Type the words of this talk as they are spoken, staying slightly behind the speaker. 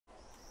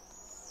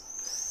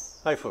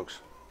Hi folks,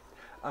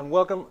 and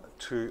welcome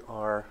to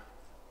our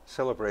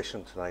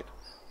celebration tonight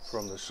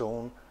from the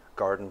Zone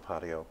Garden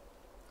Patio.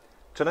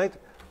 Tonight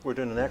we're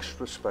doing an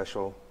extra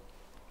special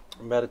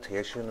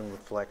meditation and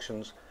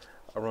reflections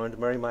around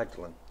Mary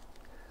Magdalene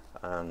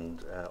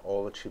and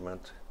all that she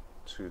meant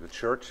to the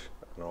church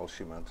and all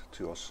she meant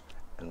to us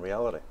in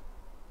reality.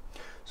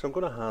 So I'm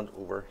going to hand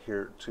over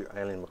here to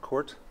Eileen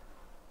McCourt,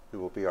 who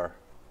will be our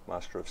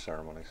Master of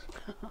Ceremonies.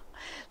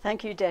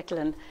 Thank you,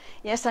 Declan.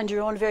 Yes, and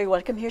you're all very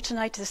welcome here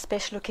tonight to this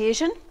special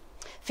occasion,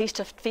 Feast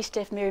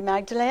Day of Mary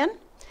Magdalene.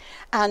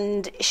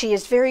 And she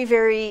is very,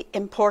 very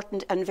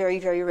important and very,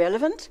 very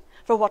relevant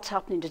for what's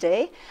happening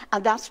today.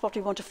 And that's what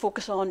we want to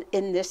focus on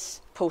in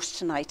this post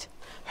tonight.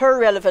 Her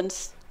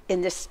relevance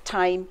in this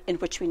time in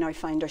which we now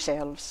find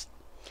ourselves.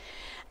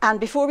 And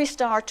before we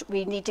start,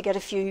 we need to get a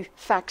few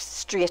facts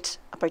straight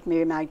about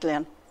Mary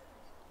Magdalene.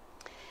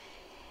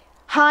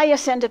 High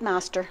Ascended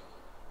Master,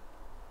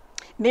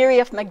 Mary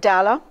of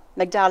Magdala,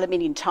 Magdala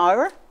meaning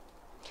tower,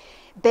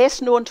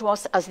 best known to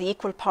us as the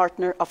equal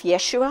partner of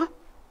Yeshua.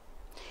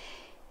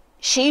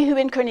 She who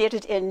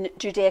incarnated in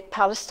Judaic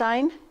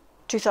Palestine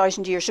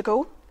 2,000 years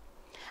ago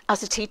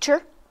as a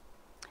teacher,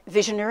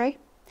 visionary,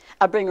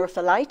 a bringer of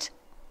the light,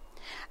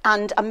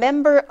 and a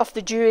member of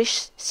the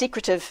Jewish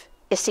secretive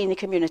Essene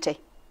community,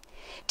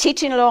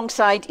 teaching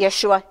alongside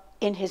Yeshua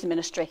in his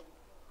ministry.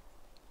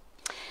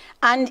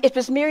 And it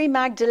was Mary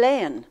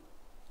Magdalene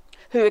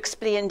who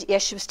explained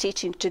Yeshua's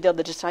teaching to the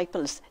other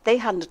disciples. They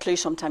hadn't a clue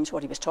sometimes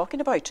what he was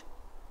talking about.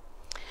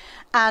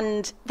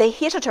 And they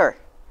hated her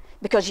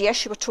because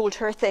Yeshua told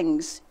her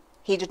things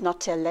he did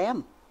not tell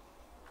them.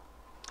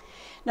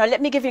 Now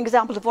let me give you an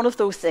example of one of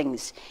those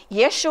things.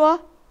 Yeshua,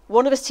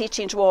 one of his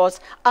teachings was,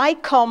 I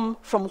come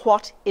from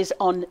what is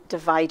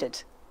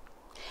undivided.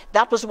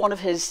 That was one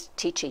of his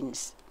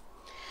teachings.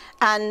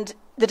 And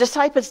the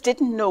disciples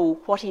didn't know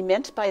what he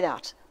meant by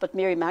that, but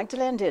Mary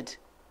Magdalene did.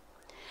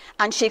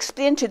 And she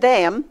explained to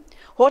them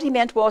what he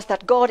meant was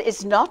that God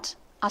is not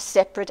a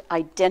separate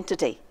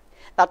identity,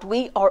 that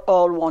we are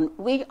all one.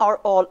 We are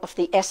all of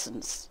the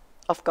essence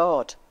of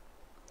God.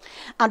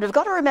 And we've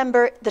got to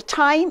remember the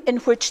time in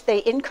which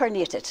they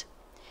incarnated.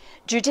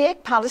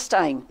 Judaic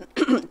Palestine,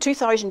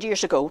 2,000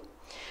 years ago,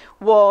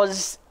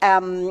 was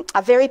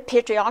a very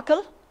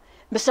patriarchal,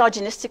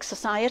 misogynistic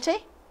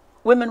society.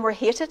 Women were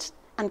hated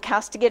and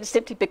castigated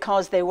simply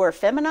because they were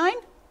feminine.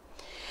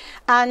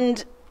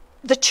 And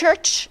the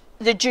church,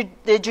 the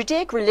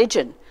Judaic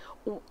religion,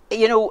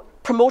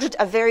 promoted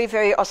a very,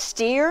 very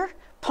austere,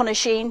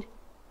 punishing,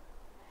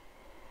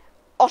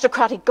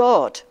 autocratic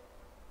God.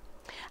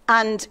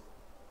 And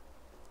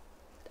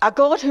a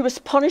God who was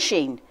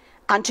punishing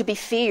and to be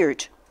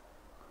feared.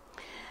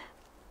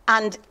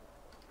 And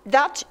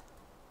that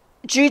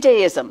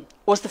Judaism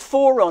was the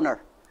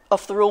forerunner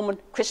of the Roman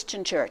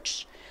Christian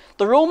Church.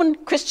 The Roman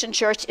Christian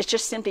Church is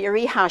just simply a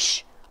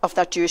rehash of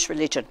that Jewish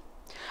religion.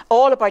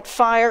 All about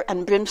fire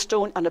and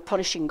brimstone and a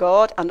punishing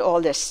God and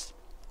all this.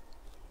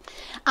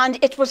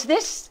 And it was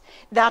this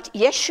that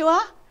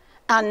Yeshua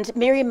and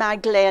Mary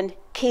Magdalene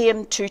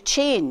came to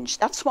change.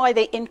 That's why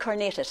they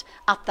incarnated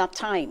at that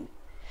time.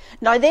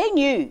 Now they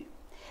knew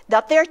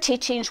that their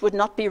teachings would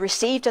not be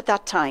received at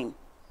that time.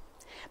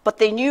 But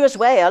they knew as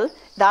well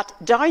that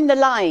down the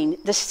line,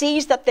 the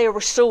seeds that they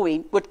were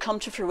sowing would come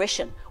to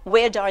fruition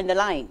way down the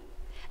line.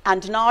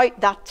 And now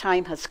that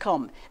time has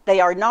come. They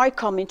are now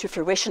coming to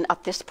fruition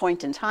at this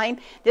point in time,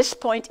 this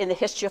point in the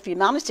history of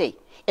humanity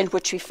in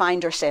which we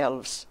find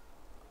ourselves.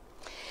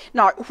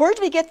 Now, where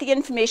do we get the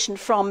information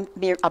from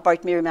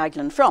about Mary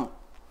Magdalene from?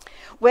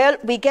 Well,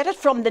 we get it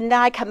from the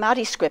Nag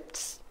Hammadi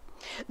scripts.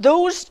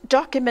 Those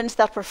documents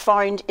that were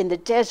found in the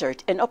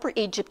desert in Upper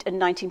Egypt in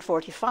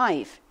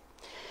 1945.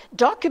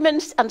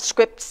 Documents and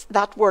scripts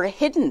that were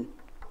hidden,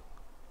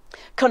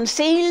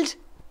 concealed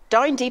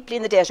down deeply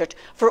in the desert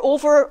for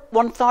over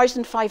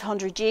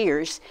 1,500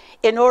 years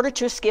in order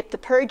to escape the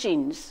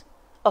purgings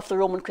of the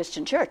Roman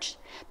Christian Church,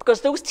 because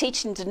those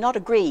teachings did not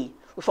agree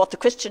with what the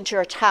Christian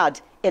Church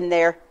had in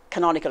their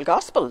canonical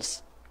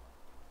Gospels.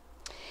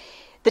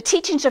 The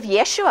teachings of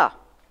Yeshua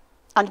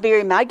and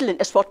Mary Magdalene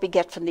is what we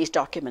get from these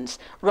documents,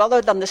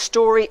 rather than the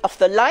story of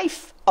the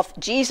life of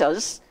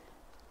Jesus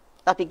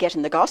that we get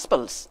in the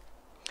Gospels.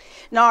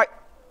 Now,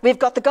 we've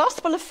got the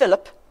Gospel of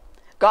Philip,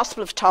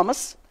 Gospel of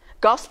Thomas,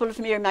 Gospel of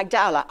Mary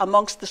Magdala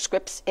amongst the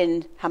scripts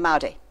in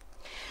Hammadi.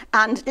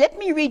 And let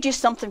me read you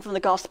something from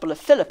the Gospel of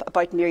Philip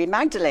about Mary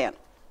Magdalene.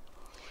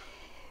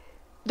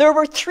 There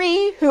were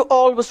three who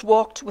always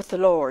walked with the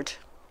Lord: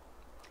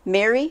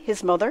 Mary,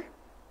 his mother,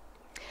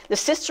 the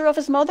sister of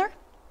his mother,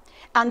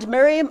 and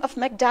Miriam of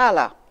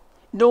Magdala,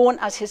 known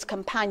as his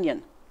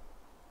companion.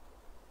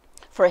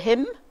 For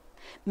him,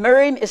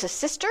 Miriam is a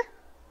sister,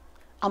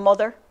 a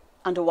mother,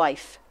 and a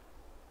wife.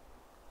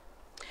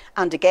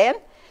 And again,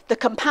 the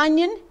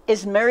companion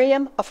is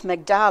Miriam of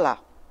Magdala.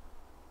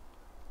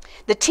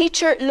 The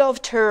teacher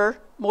loved her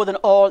more than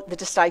all the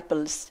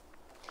disciples.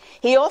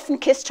 He often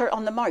kissed her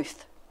on the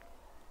mouth.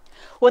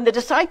 When the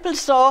disciples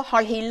saw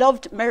how he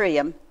loved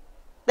Miriam,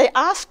 they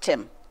asked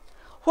him,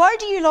 "Why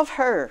do you love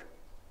her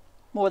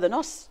more than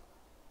us?"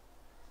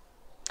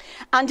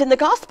 And in the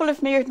Gospel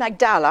of Mary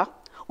Magdalene,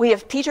 we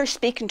have Peter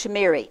speaking to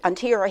Mary, and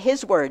here are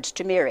his words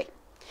to Mary.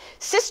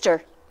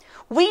 Sister,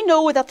 we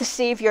know that the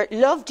Saviour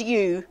loved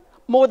you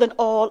more than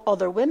all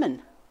other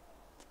women.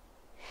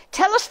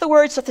 Tell us the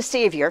words of the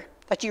Saviour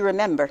that you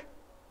remember,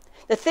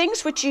 the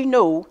things which you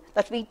know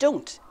that we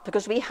don't,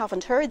 because we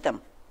haven't heard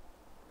them.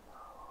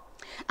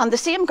 And the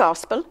same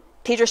Gospel,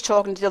 Peter's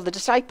talking to the other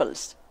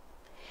disciples.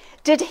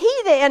 Did he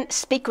then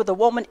speak with a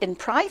woman in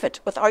private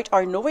without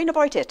our knowing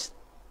about it?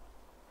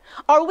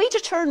 Are we to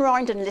turn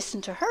round and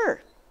listen to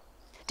her?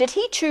 Did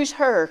he choose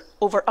her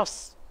over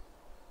us?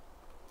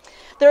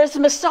 There is a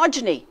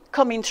misogyny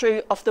coming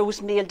through of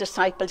those male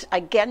disciples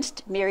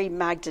against Mary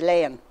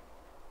Magdalene.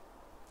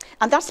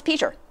 And that's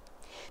Peter.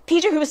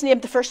 Peter, who was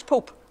named the first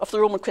pope of the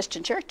Roman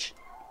Christian Church.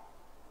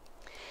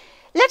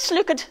 Let's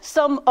look at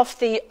some of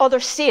the other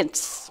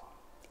saints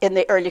in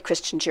the early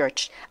Christian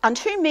Church. And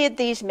who made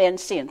these men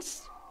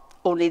saints?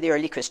 Only the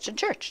early Christian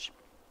Church.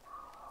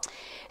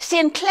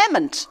 Saint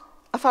Clement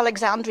of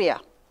Alexandria,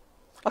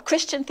 a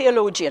Christian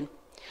theologian,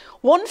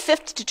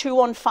 150 to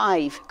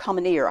 215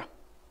 Common Era.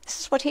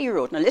 This is what he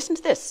wrote. Now listen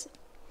to this.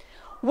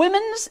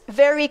 Women's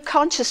very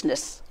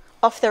consciousness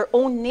of their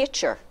own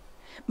nature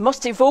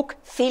must evoke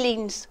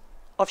feelings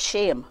of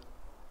shame.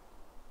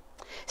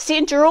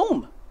 Saint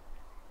Jerome,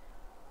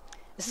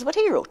 this is what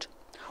he wrote.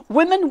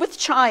 Women with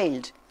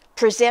child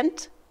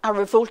present a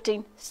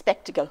revolting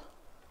spectacle.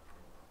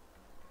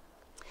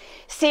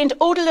 Saint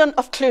Odilon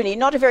of Cluny,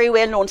 not a very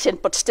well-known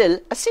saint, but still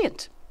a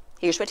saint.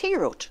 Here's what he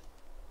wrote.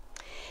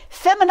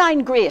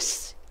 Feminine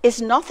grace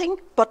is nothing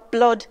but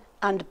blood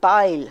and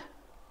bile.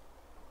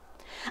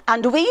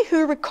 And we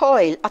who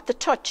recoil at the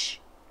touch,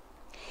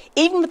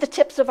 even with the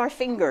tips of our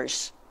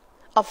fingers,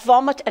 of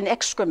vomit and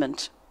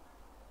excrement,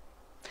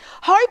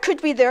 how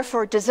could we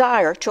therefore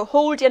desire to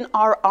hold in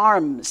our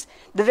arms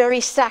the very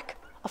sack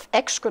of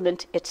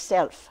excrement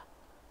itself?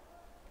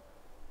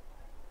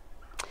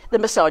 The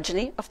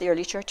misogyny of the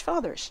early church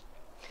fathers.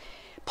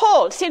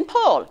 Paul, St.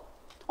 Paul,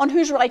 on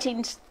whose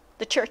writings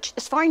the church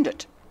is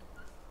founded.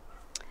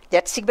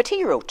 Let's see what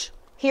he wrote.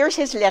 Here's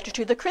his letter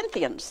to the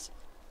Corinthians.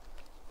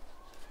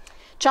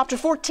 Chapter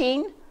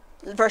 14,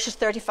 verses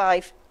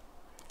 34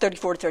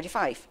 to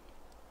 35.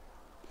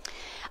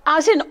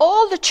 As in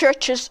all the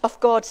churches of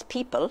God's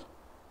people,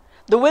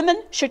 the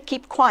women should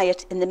keep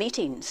quiet in the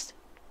meetings.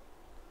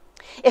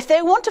 If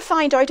they want to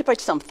find out about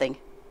something,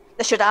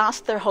 they should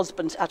ask their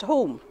husbands at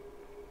home.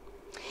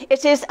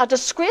 It is a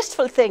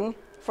disgraceful thing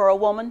for a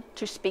woman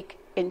to speak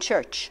in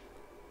church.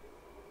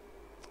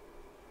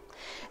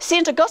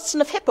 St.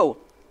 Augustine of Hippo,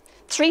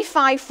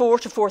 354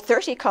 to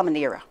 430 Common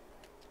Era.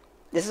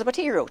 This is what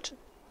he wrote.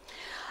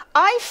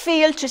 I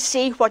fail to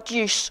see what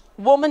use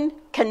woman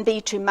can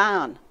be to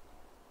man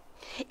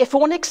if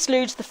one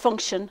excludes the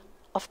function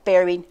of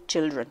bearing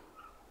children.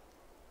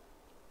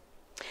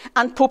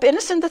 And Pope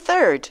Innocent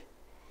III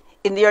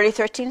in the early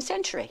 13th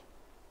century.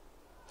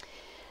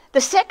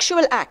 The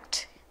sexual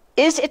act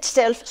is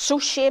itself so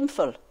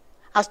shameful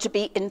as to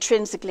be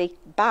intrinsically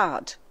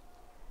bad.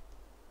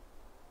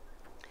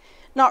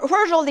 Now,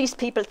 where did all these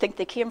people think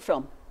they came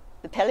from?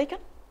 The pelican?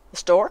 The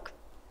stork?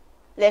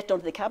 Left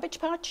under the cabbage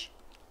patch?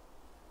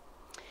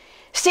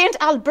 Saint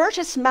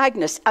Albertus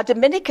Magnus, a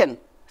Dominican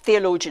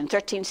theologian,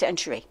 13th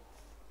century.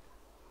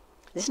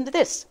 Listen to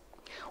this.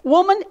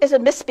 Woman is a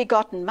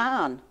misbegotten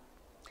man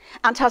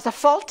and has a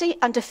faulty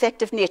and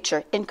defective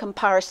nature in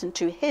comparison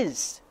to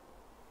his.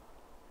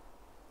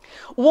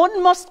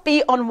 One must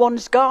be on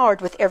one's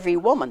guard with every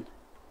woman,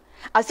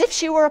 as if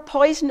she were a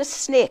poisonous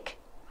snake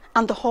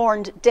and the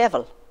horned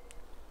devil.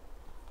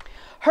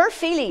 Her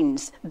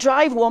feelings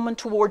drive woman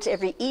towards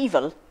every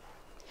evil,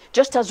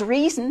 just as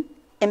reason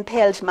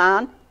impels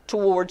man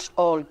towards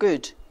all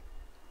good.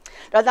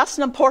 Now that's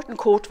an important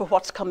quote for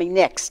what's coming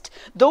next.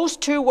 Those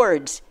two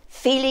words,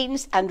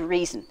 feelings and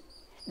reason,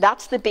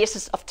 that's the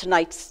basis of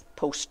tonight's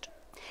post.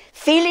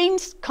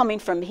 Feelings coming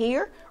from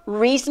here,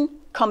 reason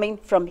coming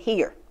from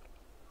here.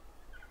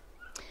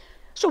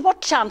 So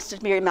what chance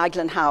did Mary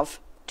Magdalene have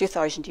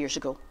 2,000 years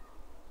ago?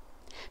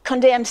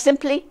 Condemned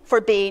simply for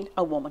being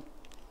a woman.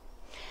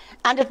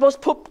 And it was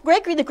Pope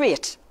Gregory the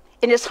Great,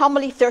 in his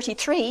homily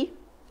 33,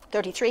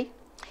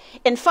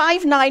 in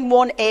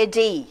 591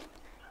 AD,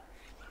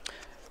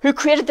 who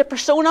created the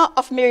persona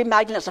of Mary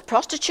Magdalene as a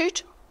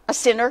prostitute, a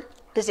sinner,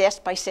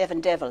 possessed by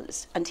 7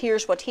 devils. And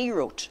here's what he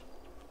wrote.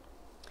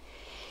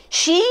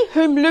 She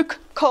whom Luke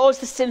calls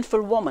the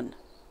sinful woman,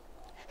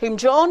 whom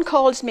John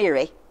calls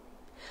Mary,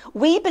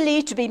 we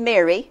believe to be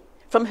Mary,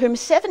 from whom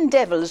 7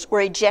 devils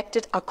were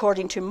ejected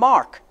according to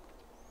Mark.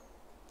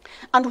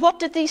 And what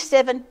did these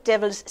 7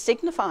 devils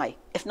signify,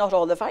 if not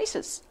all the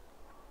vices?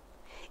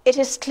 It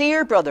is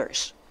clear,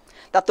 brothers,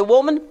 that the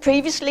woman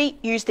previously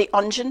used the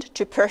unguent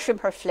to perfume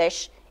her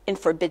flesh in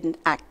forbidden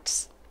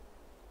acts.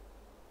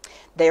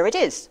 There it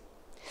is.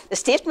 The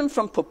statement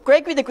from Pope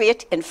Gregory the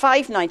Great in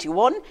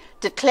 591,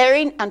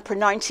 declaring and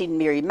pronouncing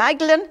Mary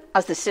Magdalene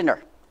as the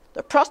sinner,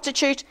 the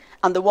prostitute,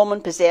 and the woman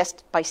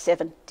possessed by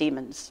 7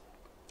 demons.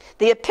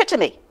 The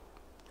epitome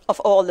of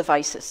all the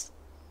vices.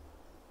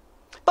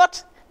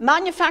 But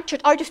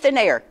manufactured out of thin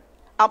air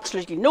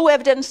absolutely no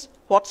evidence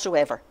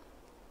whatsoever.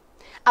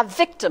 A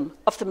victim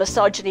of the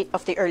misogyny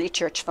of the early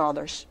church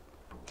fathers,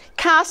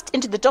 cast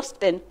into the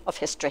dustbin of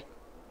history.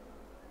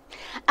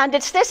 And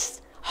it's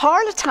this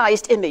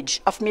harlotized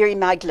image of Mary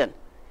Magdalene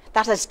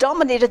that has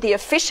dominated the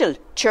official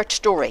church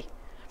story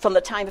from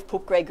the time of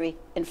Pope Gregory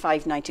in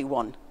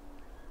 591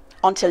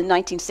 until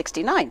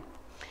 1969.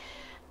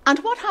 And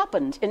what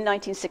happened in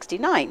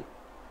 1969?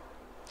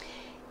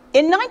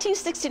 In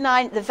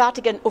 1969, the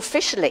Vatican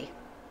officially,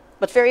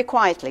 but very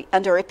quietly,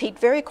 and I repeat,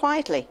 very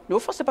quietly, no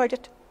fuss about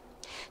it,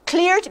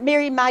 cleared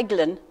Mary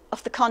Magdalene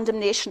of the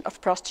condemnation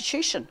of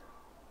prostitution.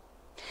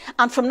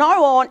 And from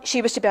now on,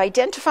 she was to be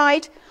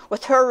identified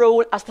with her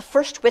role as the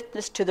first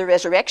witness to the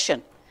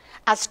resurrection,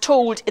 as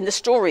told in the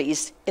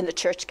stories in the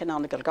Church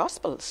Canonical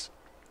Gospels.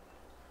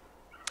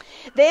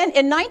 Then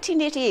in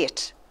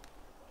 1988,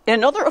 in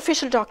another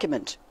official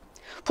document,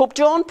 Pope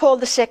John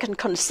Paul II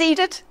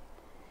conceded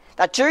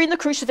that during the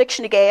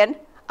crucifixion again,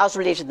 as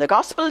related in the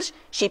Gospels,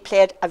 she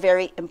played a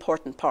very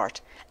important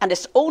part. And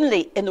it's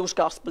only in those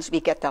Gospels we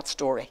get that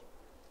story.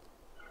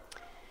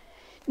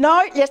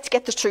 Now let's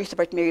get the truth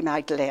about Mary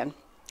Magdalene,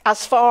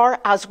 as far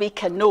as we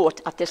can know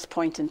it at this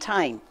point in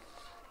time.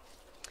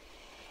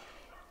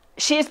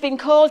 She has been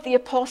called the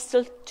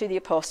apostle to the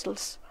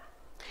apostles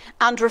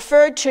and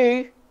referred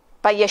to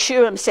by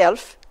Yeshua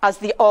himself as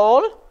the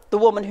all, the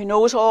woman who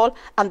knows all,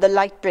 and the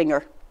light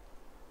bringer.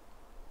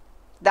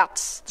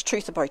 That's the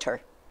truth about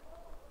her.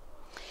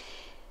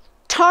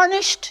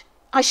 Tarnished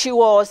as she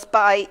was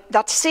by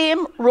that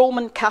same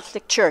Roman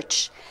Catholic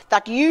Church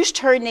that used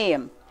her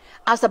name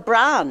as a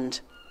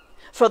brand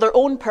for their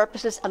own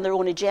purposes and their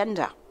own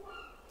agenda.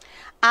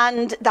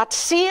 And that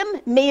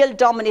same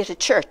male-dominated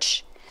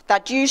church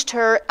that used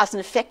her as an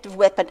effective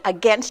weapon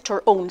against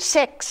her own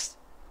sex.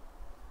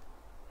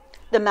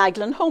 The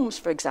Magdalene homes,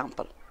 for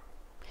example.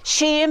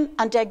 Shame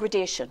and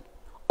degradation,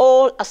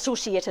 all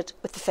associated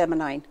with the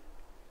feminine.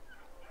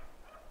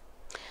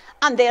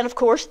 And then, of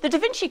course, the Da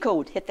Vinci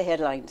Code hit the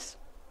headlines.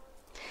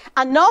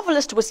 A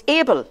novelist was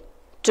able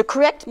to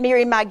correct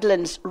Mary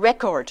Magdalene's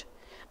record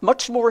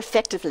much more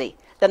effectively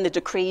than the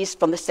decrees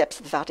from the steps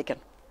of the Vatican.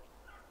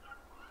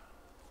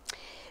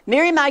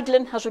 Mary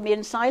Magdalene has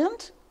remained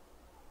silent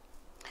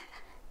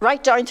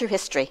right down through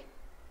history.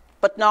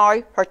 But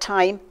now her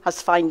time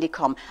has finally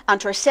come.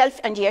 And herself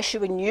and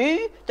Yeshua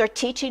knew their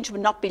teachings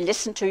would not be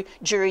listened to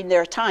during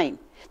their time,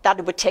 that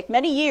it would take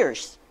many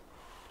years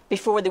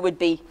before they would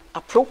be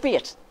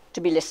appropriate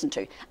to be listened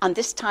to. And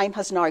this time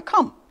has now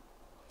come.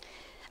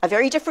 A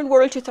very different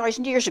world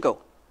 2,000 years ago,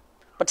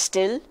 but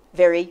still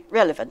very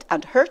relevant.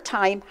 And her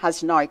time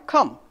has now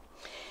come.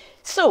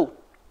 So,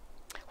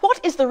 what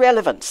is the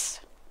relevance,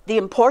 the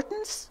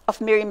importance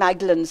of Mary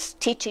Magdalene's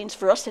teachings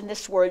for us in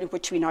this world in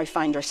which we now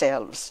find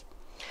ourselves?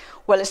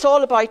 Well, it's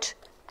all about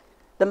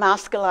the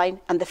masculine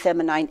and the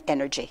feminine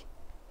energy.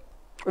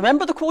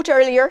 Remember the quote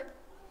earlier?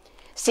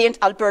 St.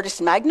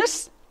 Albertus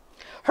Magnus,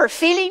 her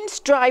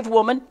feelings drive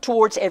woman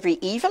towards every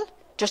evil,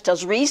 just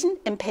as reason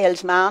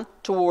impels man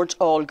towards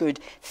all good.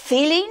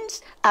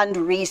 Feelings and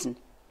reason.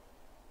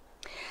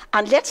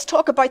 And let's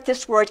talk about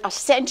this word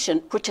ascension,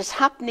 which is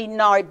happening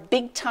now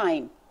big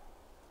time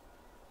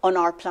on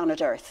our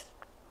planet Earth.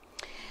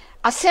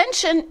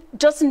 Ascension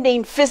doesn't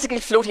mean physically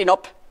floating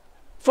up,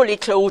 fully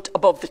clothed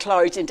above the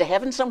clouds into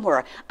heaven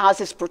somewhere,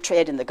 as is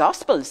portrayed in the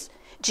Gospels.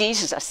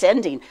 Jesus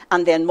ascending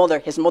and then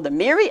his mother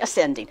Mary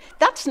ascending.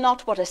 That's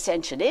not what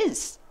ascension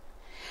is.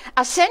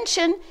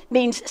 Ascension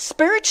means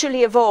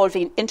spiritually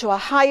evolving into a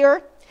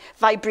higher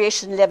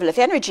vibration level of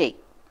energy,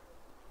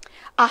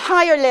 a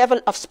higher level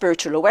of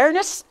spiritual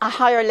awareness, a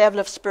higher level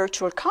of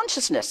spiritual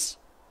consciousness,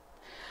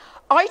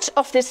 out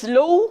of this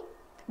low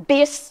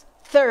base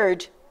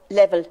third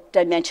level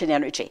dimension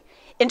energy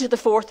into the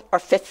fourth or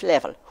fifth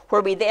level,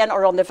 where we then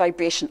are on the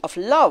vibration of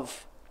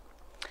love.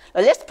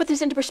 Now let's put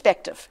this into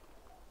perspective.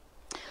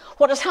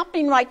 What is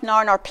happening right now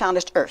on our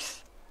planet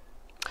Earth,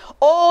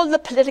 all the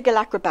political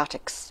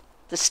acrobatics,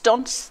 the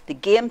stunts, the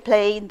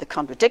gameplay, the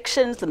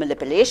contradictions, the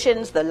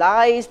manipulations, the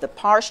lies, the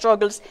power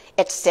struggles,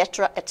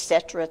 etc.,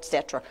 etc.,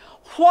 etc.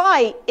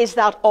 Why is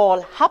that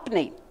all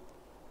happening?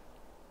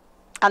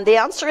 And the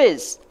answer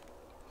is,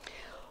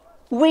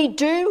 we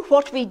do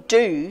what we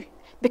do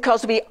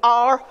because we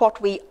are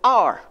what we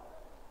are.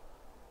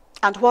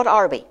 And what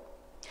are we?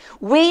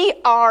 We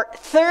are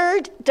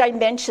third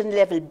dimension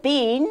level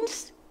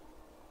beings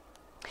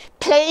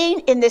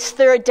playing in this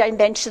third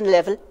dimension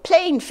level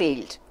playing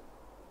field.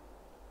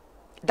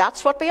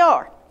 That's what we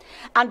are.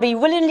 And we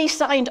willingly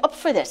signed up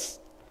for this.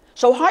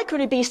 So how can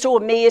we be so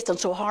amazed and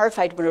so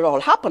horrified when it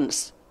all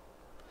happens?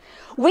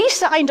 We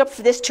signed up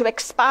for this to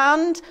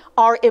expand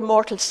our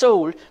immortal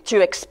soul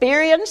through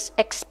experiencing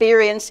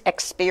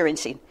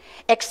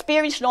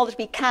all that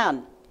we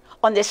can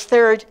on this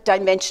third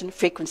dimension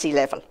frequency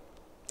level.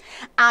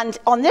 And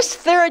on this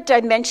third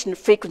dimension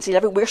frequency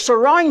level, we're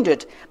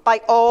surrounded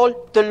by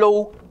all the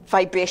low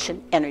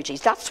vibration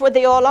energies. That's where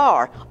they all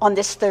are, on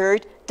this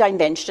third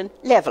dimension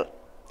level.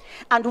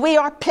 And we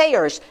are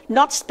players,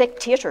 not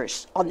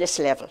spectators, on this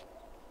level.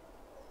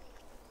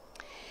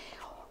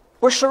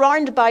 We're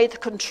surrounded by the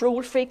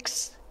control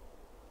freaks,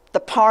 the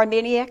power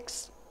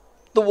maniacs,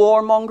 the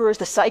warmongers,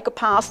 the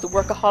psychopaths, the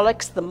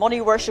workaholics, the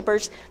money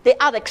worshippers,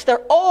 the addicts.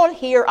 They're all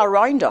here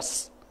around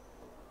us.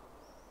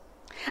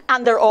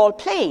 And they're all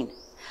playing.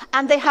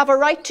 And they have a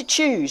right to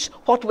choose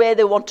what way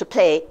they want to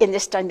play in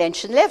this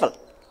dimension level.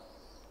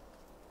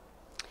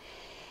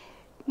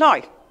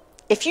 Now,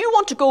 if you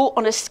want to go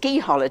on a ski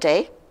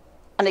holiday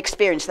and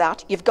experience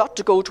that, you've got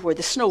to go to where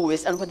the snow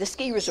is and where the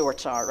ski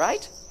resorts are,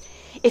 right?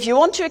 If you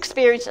want to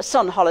experience a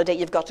sun holiday,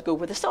 you've got to go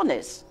where the sun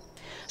is.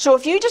 So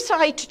if you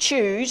decide to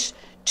choose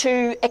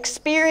to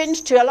experience,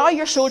 to allow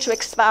your soul to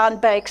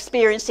expand by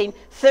experiencing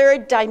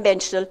third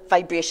dimensional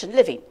vibration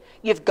living,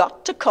 you've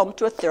got to come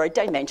to a third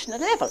dimensional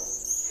level.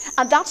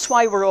 And that's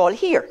why we're all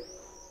here.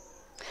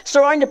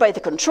 Surrounded by the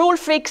control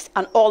freaks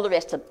and all the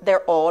rest of them.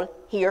 They're all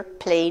here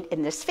playing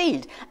in this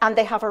field. And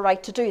they have a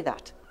right to do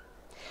that.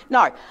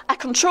 Now, a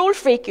control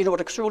freak, you know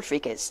what a control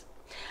freak is.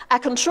 A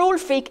control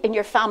freak in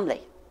your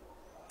family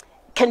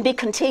can be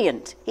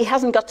contained. He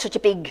hasn't got such a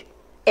big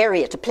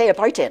area to play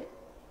about in,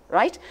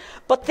 right?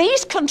 But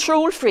these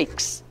control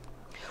freaks,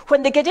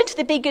 when they get into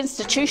the big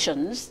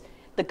institutions,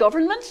 the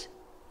government,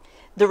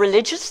 the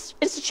religious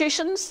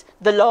institutions,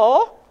 the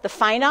law, the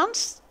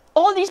finance,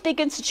 all these big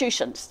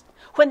institutions,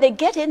 when they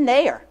get in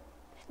there,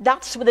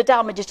 that's where the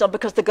damage is done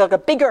because they've got a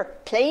bigger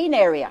playing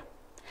area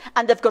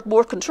and they've got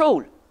more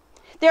control.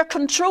 They're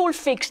control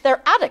freaks,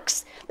 they're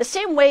addicts. The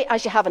same way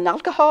as you have an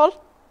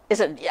alcohol,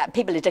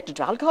 people addicted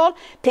to alcohol,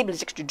 people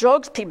addicted to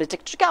drugs, people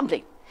addicted to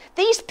gambling.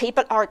 These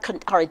people are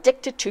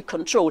addicted to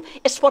control.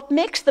 It's what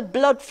makes the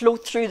blood flow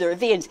through their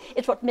veins.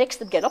 It's what makes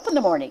them get up in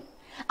the morning.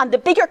 And the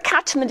bigger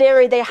catchment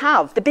area they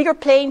have, the bigger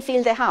playing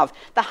field they have,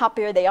 the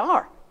happier they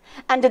are.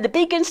 And in the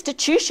big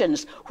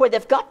institutions where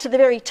they've got to the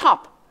very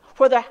top,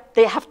 where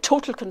they have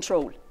total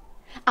control.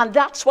 And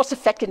that's what's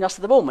affecting us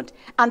at the moment.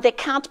 And they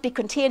can't be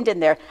contained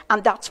in there,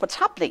 and that's what's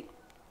happening.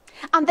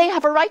 And they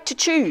have a right to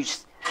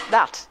choose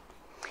that.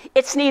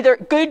 It's neither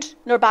good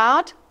nor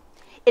bad.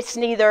 It's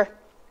neither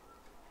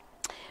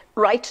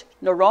right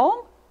nor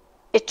wrong.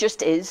 It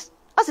just is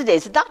as it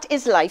is. That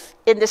is life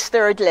in this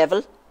third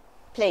level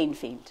playing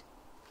field.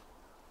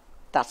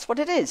 That's what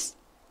it is.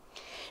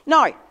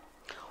 Now,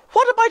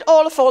 what about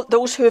all of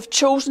those who have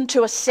chosen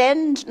to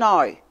ascend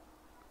now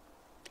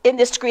in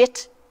this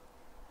great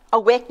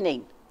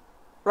awakening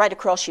right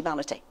across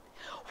humanity?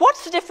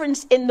 What's the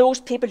difference in those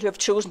people who have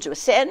chosen to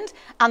ascend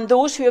and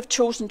those who have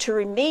chosen to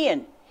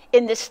remain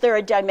in this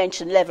third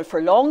dimension level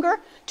for longer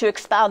to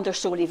expand their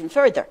soul even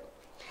further?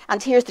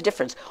 And here's the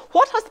difference.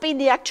 What has been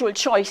the actual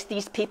choice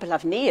these people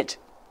have made?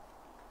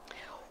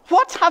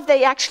 What have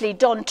they actually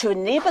done to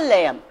enable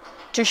them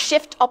to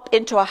shift up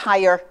into a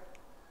higher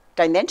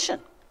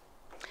dimension?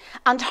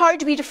 And how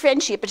do we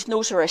differentiate between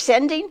those who are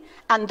ascending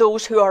and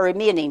those who are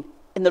remaining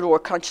in the lower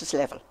conscious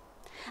level?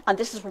 And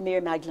this is where Mary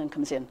Magdalene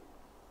comes in.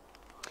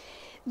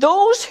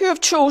 Those who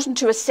have chosen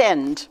to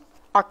ascend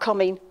are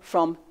coming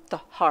from the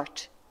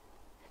heart,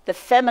 the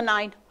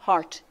feminine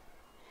heart.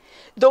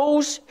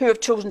 Those who have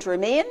chosen to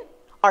remain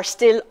are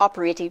still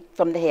operating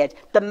from the head,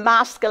 the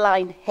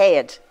masculine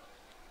head.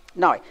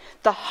 Now,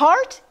 the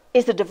heart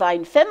is the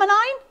divine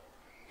feminine,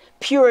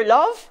 pure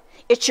love.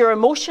 It's your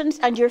emotions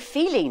and your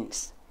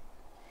feelings.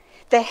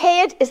 The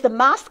head is the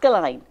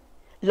masculine,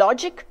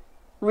 logic,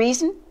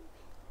 reason,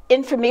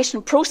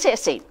 information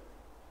processing.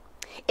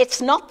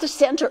 It's not the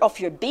centre of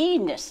your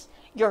beingness.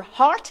 Your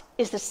heart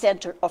is the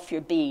centre of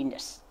your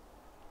beingness.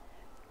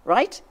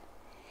 Right?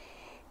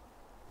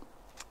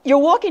 You're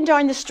walking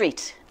down the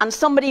street and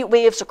somebody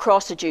waves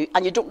across at you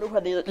and you don't know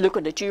whether they're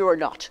looking at you or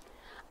not.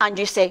 And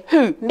you say,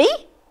 who, me?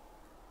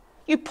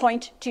 You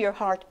point to your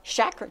heart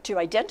chakra to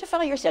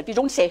identify yourself. You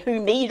don't say,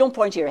 who, me? You don't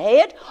point to your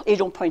head. Or you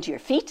don't point to your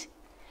feet.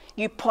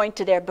 You point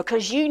to there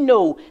because you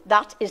know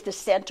that is the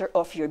centre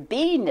of your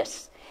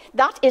beingness.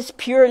 That is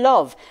pure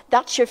love.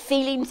 That's your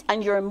feelings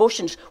and your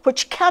emotions,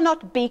 which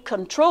cannot be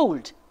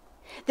controlled.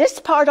 This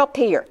part up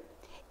here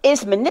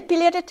is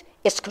manipulated,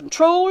 it's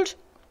controlled,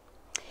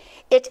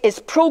 it is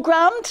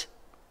programmed,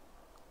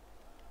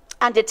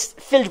 and it's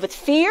filled with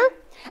fear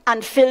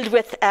and filled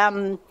with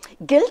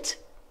guilt.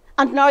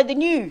 And now the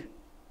new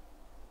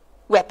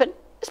weapon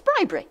is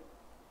bribery.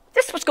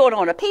 This is what's going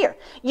on up here.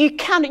 You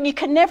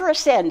can never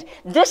ascend.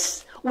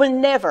 This will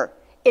never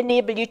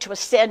enable you to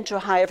ascend to a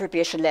higher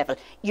vibration level.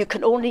 You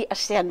can only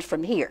ascend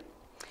from here.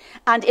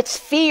 And it's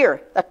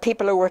fear that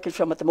people are working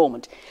from at the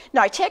moment.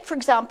 Now, take, for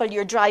example,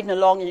 you're driving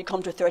along and you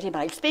come to a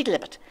 30-mile speed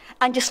limit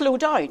and you slow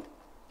down.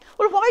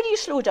 Well, why do you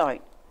slow down?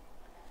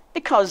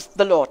 Because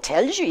the law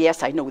tells you,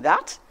 yes, I know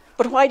that.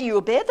 But why do you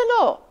obey the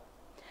law?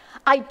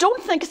 I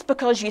don't think it's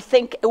because you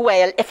think,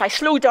 well, if I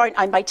slow down,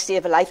 I might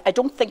save a life. I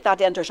don't think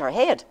that enters our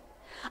head.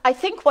 I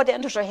think what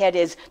enters our head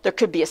is there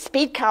could be a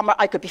speed camera,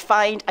 I could be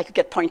fined, I could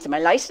get points on my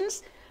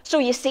licence. So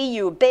you see,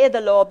 you obey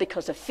the law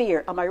because of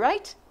fear. Am I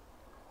right?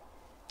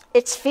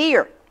 It's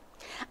fear.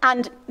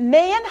 And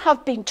men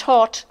have been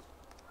taught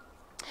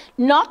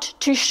not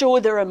to show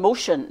their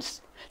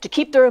emotions, to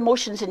keep their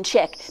emotions in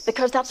check,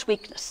 because that's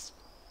weakness.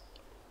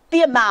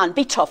 Be a man,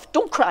 be tough,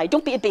 don't cry,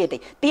 don't be a baby,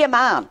 be a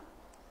man.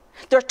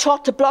 They're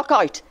taught to block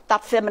out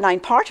that feminine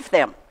part of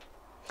them.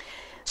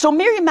 So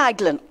Mary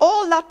Magdalene,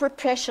 all that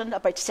repression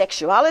about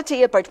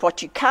sexuality, about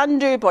what you can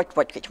do, about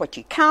what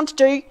you can't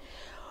do,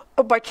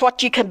 about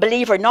what you can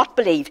believe or not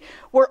believe,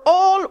 we're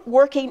all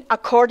working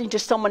according to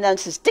someone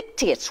else's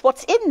dictates.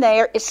 What's in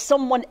there is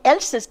someone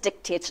else's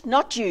dictates,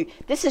 not you.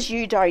 This is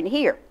you down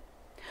here.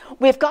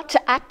 We've got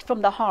to act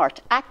from the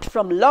heart, act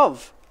from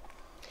love.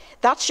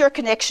 That's your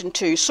connection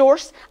to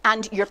source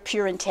and your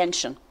pure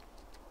intention.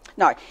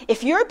 Now,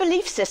 if your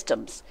belief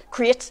systems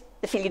create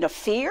the feeling of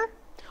fear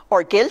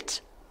or guilt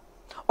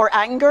or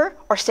anger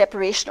or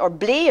separation or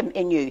blame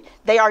in you,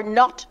 they are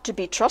not to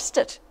be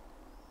trusted.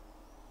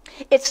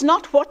 It's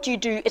not what you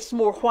do, it's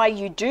more why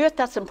you do it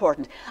that's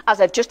important, as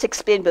I've just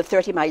explained with the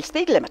 30-mile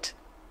speed limit.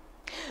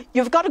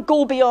 You've got to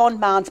go beyond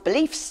man's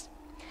beliefs.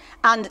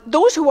 And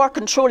those who are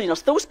controlling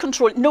us,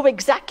 know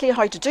exactly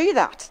how to do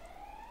that.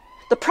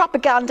 The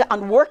propaganda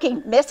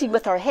and messing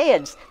with our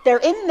heads, they're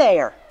in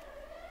there.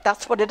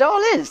 That's what it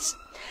all is.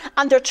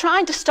 And they're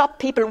trying to stop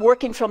people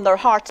working from their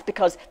hearts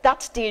because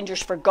that's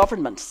dangerous for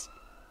governments.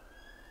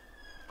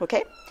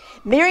 Okay?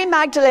 Mary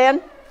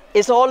Magdalene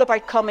is all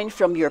about coming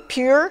from your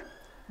pure,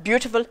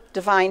 beautiful,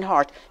 divine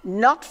heart,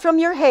 not from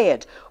your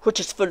head, which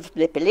is full of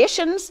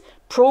manipulations,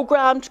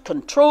 programmed,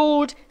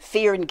 controlled,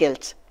 fear and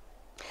guilt.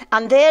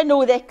 And they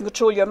know they can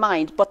control your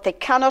mind, but they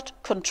cannot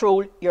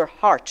control your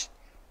heart.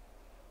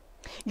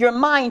 Your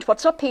mind,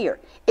 what's up here,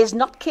 is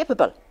not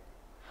capable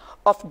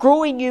of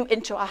growing you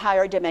into a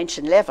higher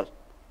dimension level.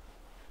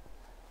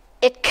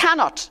 It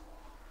cannot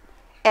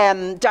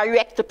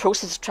direct the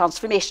process of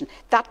transformation.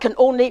 That can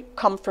only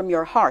come from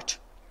your heart.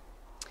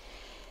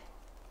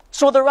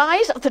 So the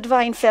rise of the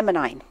divine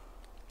feminine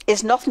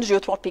is nothing to do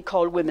with what we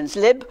call women's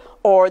lib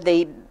or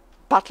the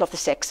battle of the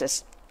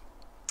sexes.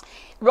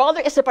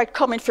 Rather, it's about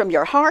coming from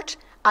your heart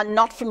and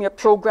not from your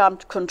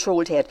programmed,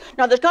 controlled head.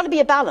 Now, there's got to be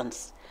a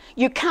balance.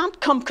 You can't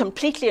come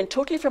completely and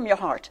totally from your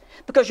heart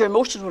because your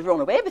emotions will run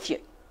away with you.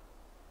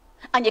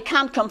 And you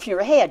can't come from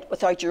your head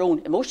without your own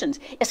emotions.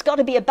 It's got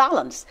to be a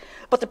balance.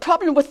 But the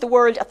problem with the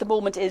world at the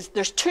moment is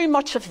there's too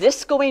much of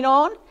this going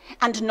on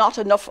and not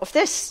enough of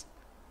this.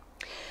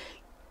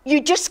 You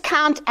just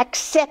can't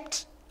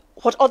accept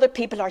what other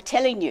people are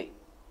telling you.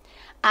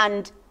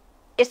 And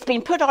it's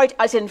been put out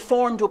as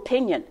informed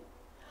opinion.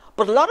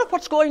 But a lot of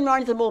what's going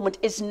on at the moment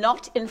is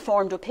not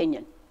informed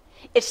opinion.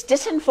 It's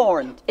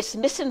disinformed, it's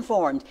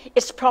misinformed,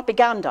 it's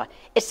propaganda,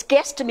 it's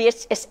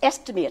guesstimates, it's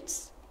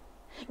estimates.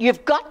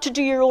 You've got to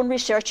do your own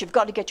research, you've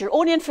got to get your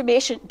own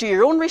information, do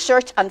your own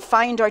research and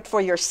find out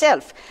for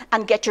yourself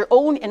and get your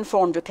own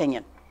informed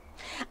opinion.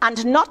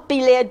 And not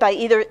be led by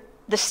either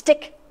the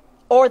stick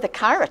or the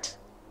carrot.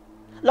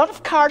 A lot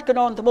of carrot going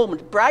on at the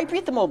moment, bribery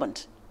at the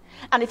moment.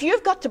 And if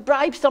you've got to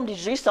bribe somebody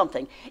to do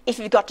something, if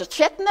you've got to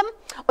threaten them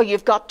or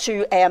you've got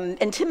to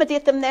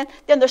intimidate them, then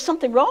there's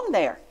something wrong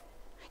there.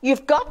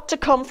 You've got to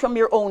come from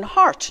your own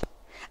heart.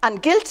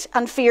 And guilt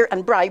and fear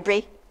and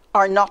bribery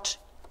are not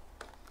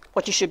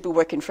what you should be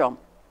working from.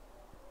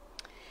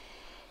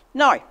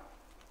 Now,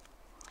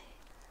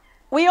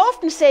 we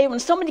often say when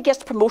somebody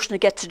gets a promotion or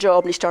gets a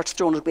job and he starts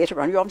throwing his weight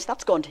around, you often say,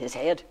 that's gone to his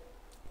head.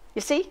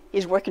 You see,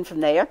 he's working from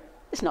there.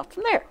 It's not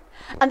from there.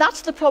 And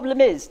that's the problem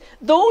is,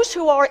 those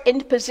who are in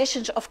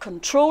positions of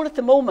control at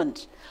the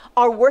moment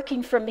are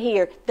working from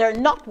here. They're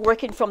not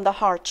working from the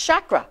heart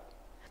chakra.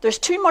 There's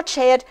too much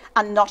head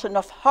and not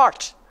enough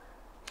heart.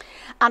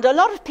 And a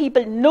lot of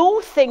people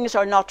know things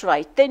are not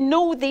right. They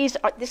know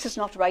this is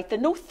not right. They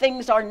know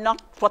things are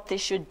not what they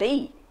should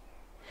be.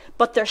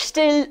 But they're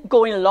still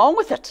going along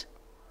with it.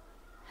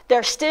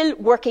 They're still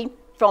working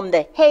from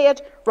the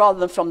head rather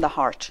than from the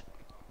heart.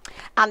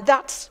 And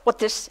that's what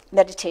this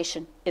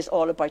meditation is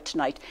all about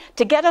tonight.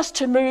 To get us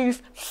to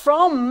move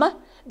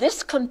from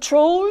this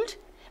controlled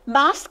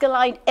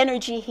masculine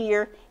energy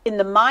here in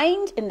the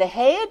mind, in the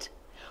head,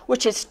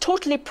 which is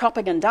totally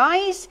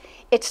propagandized,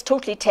 it's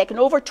totally taken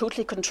over,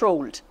 totally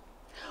controlled.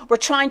 We're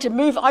trying to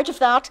move out of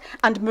that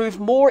and move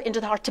more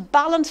into the heart to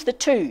balance the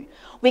two.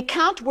 We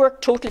can't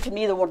work totally from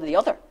either one or the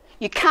other.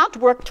 You can't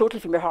work totally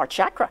from your heart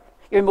chakra.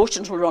 Your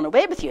emotions will run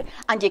away with you.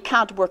 And you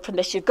can't work from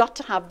this. You've got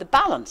to have the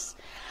balance.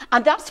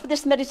 And that's what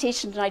this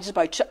meditation tonight is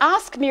about. To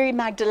ask Mary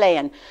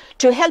Magdalene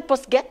to help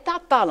us get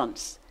that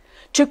balance.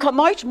 To come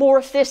out more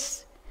of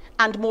this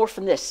and more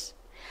from this.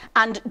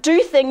 And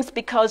do things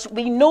because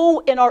we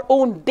know in our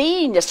own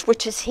beingness,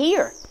 which is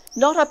here,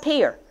 not up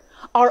here,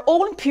 our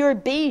own pure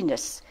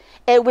beingness,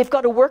 we've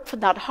got to work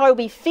from that. How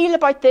we feel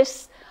about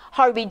this,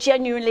 how we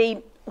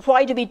genuinely,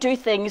 why do we do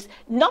things,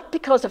 not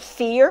because of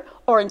fear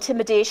or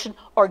intimidation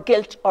or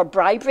guilt or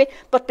bribery,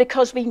 but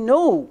because we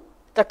know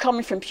they're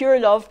coming from pure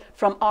love,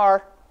 from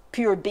our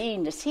pure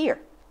beingness here.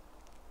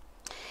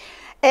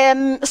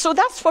 So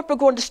that's what we're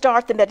going to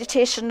start the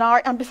meditation now.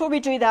 And before we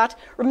do that,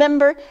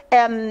 remember,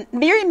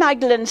 Mary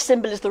Magdalene's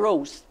symbol is the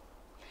rose.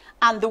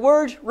 And the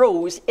word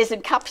rose is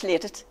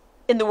encapsulated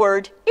in the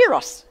word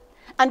Eros.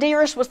 And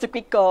Eros was the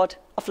Greek god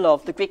of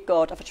love, the Greek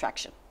god of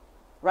attraction.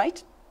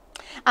 Right?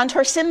 And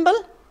her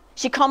symbol,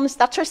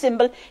 that's her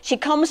symbol. She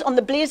comes on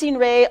the blazing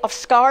ray of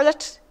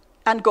scarlet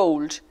and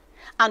gold.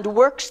 and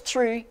works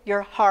through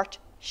your heart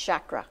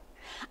chakra.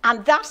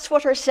 And that's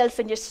what herself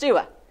and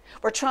Yeshua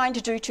were trying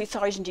to do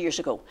 2,000 years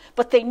ago.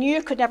 But they knew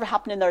it could never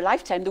happen in their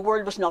lifetime. The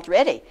world was not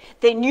ready.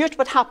 They knew it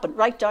would happen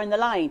right down the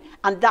line.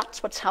 And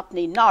that's what's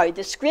happening now.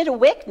 This great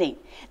awakening.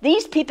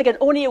 These people can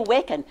only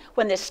awaken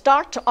when they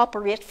start to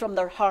operate from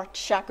their heart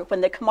chakra,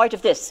 when they come out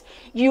of this.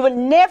 You will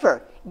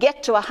never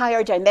get to a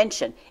higher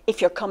dimension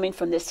if you're coming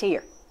from this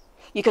here.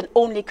 You can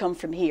only come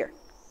from here.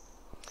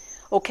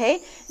 Okay,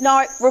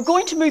 now we're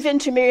going to move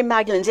into Mary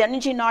Magdalene's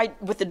energy now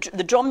with the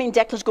drumming.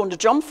 Declan's going to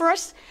drum for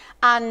us,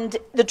 and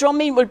the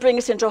drumming will bring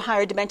us into a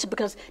higher dimension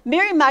because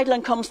Mary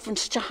Magdalene comes from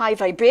such a high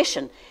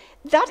vibration.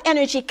 That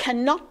energy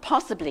cannot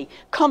possibly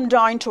come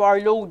down to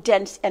our low,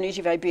 dense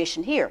energy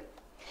vibration here.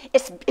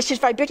 It's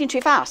just vibrating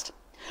too fast.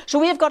 So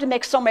we have got to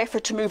make some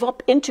effort to move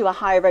up into a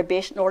higher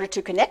vibration in order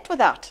to connect with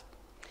that.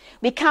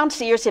 We can't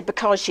see her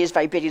because she is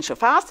vibrating so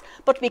fast,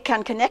 but we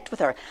can connect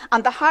with her.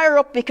 And the higher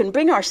up we can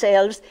bring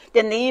ourselves,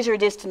 then the easier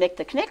it is to make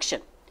the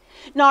connection.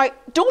 Now,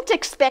 don't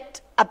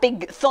expect a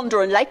big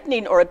thunder and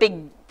lightning or a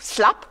big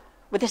slap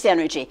with this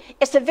energy.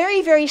 It's a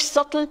very, very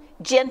subtle,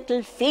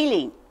 gentle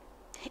feeling.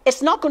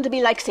 It's not going to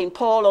be like St.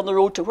 Paul on the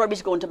road to where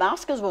he's going to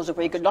Damascus was a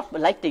very good knock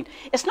with lightning.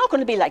 It's not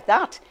going to be like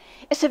that.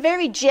 It's a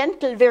very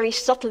gentle, very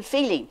subtle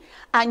feeling,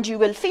 and you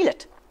will feel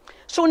it.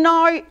 So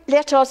now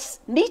let us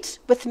meet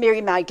with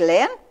Mary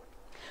Magdalene,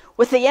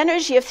 with the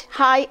energy of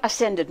high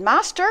ascended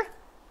master,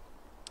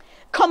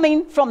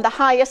 coming from the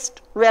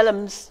highest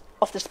realms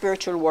of the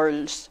spiritual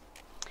worlds.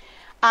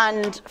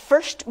 And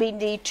first we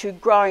need to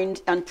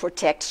ground and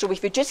protect. So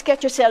if you just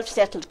get yourself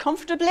settled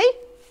comfortably,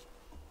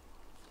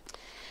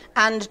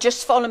 and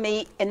just follow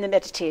me in the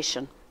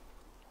meditation.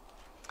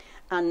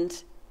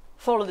 And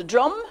follow the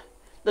drum.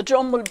 The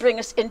drum will bring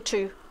us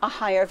into a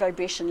higher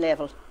vibration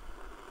level.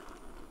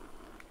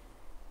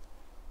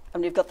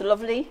 And we've got the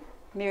lovely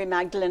Mary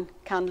Magdalene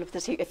candle with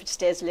us here, if it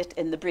stays lit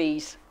in the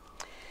breeze.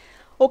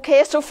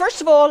 Okay, so first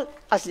of all,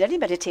 as in any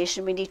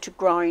meditation, we need to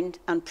ground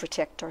and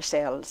protect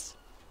ourselves.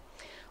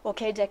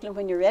 Okay, Declan,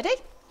 when you're ready.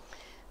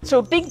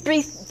 So big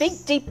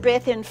deep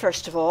breath in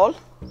first of all,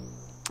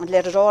 and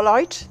let it all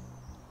out.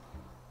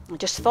 And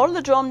just follow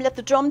the drum, let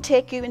the drum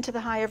take you into the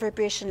higher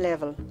vibration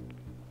level.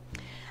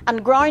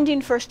 And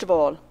grounding first of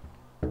all.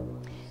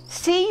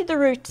 See the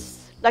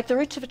roots, like the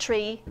roots of a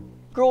tree,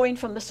 growing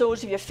from the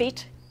soles of your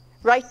feet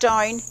right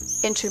down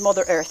into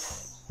Mother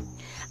Earth.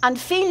 And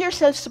feel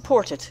yourself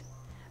supported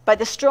by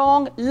the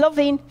strong,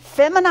 loving,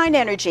 feminine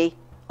energy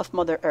of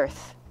Mother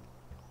Earth.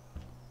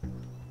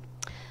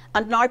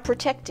 And now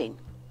protecting.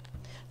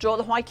 Draw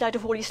the white light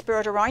of Holy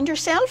Spirit around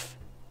yourself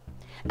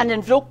and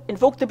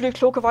invoke the blue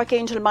cloak of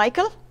Archangel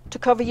Michael to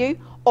cover you,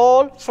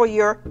 all for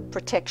your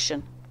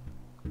protection.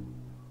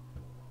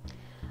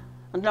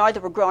 And now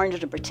that we're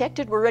grounded and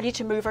protected, we're ready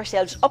to move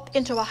ourselves up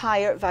into a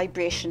higher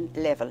vibration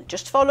level.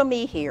 Just follow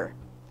me here.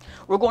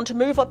 We're going to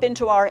move up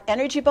into our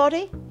energy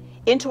body,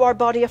 into our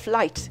body of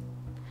light.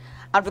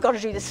 And we've got to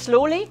do this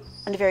slowly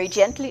and very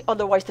gently,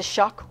 otherwise the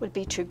shock will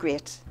be too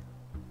great.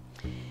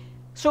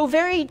 So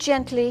very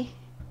gently,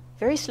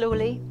 very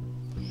slowly,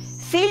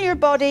 feel your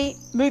body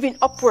moving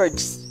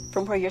upwards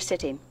from where you're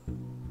sitting.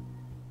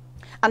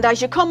 And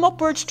as you come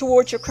upwards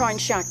towards your crown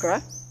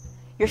chakra,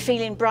 you're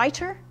feeling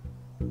brighter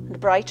and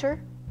brighter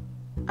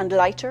and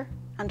lighter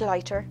and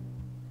lighter,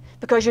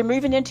 because you're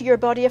moving into your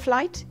body of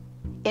light,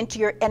 into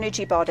your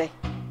energy body.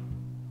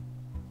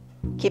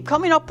 Keep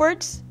coming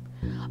upwards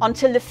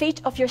until the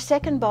feet of your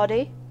second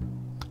body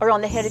are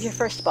on the head of your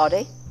first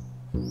body.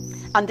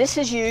 And this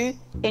is you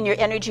in your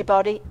energy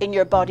body, in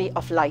your body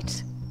of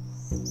light.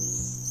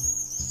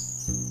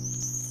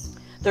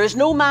 There is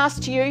no mass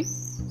to you.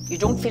 You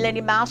don't feel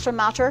any mass or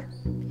matter.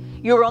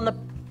 You're on the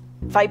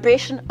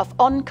vibration of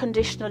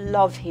unconditional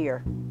love here,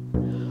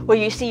 where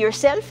you see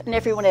yourself and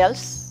everyone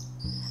else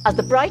as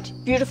the bright,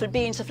 beautiful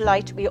beings of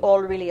light we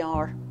all really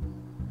are.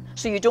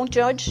 So you don't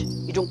judge,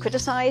 you don't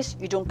criticize,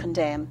 you don't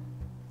condemn.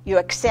 You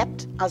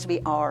accept as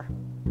we are.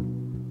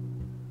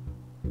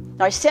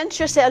 Now sense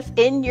yourself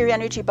in your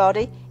energy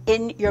body,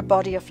 in your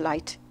body of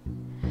light.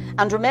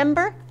 And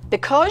remember,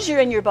 because you're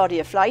in your body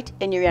of light,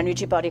 in your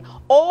energy body,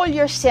 all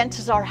your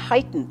senses are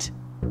heightened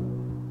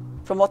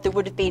from what they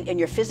would have been in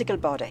your physical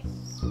body.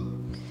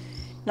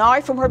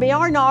 Now, from where we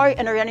are now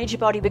in our energy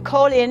body, we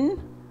call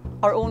in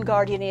our own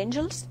guardian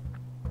angels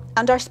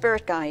and our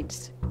spirit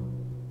guides.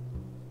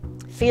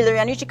 Feel their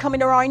energy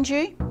coming around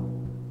you.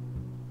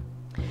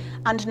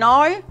 And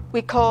now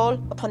we call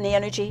upon the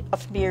energy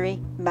of Mary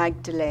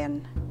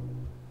Magdalene.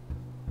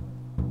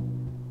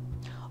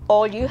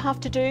 All you have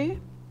to do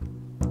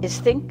is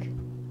think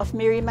of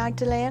Mary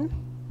Magdalene.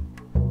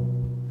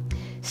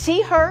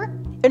 See her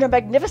in her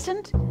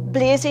magnificent,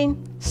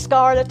 blazing,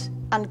 scarlet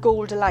and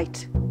gold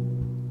light.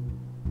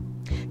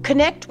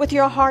 Connect with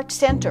your heart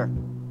center.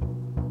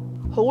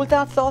 Hold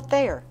that thought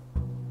there.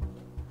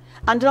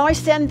 And now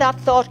send that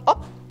thought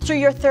up through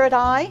your third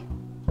eye,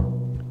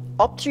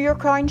 up through your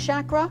crown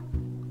chakra,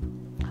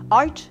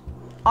 out,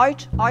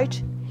 out,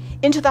 out,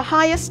 into the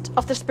highest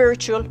of the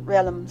spiritual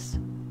realms,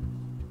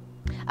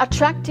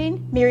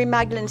 attracting Mary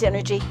Magdalene's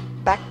energy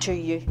back to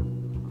you.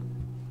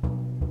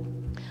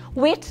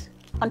 Wait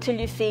until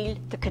you feel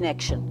the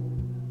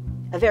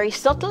connection. A very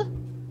subtle,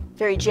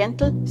 very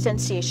gentle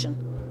sensation.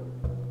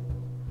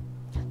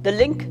 The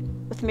link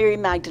with Mary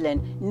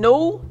Magdalene.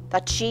 Know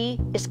that she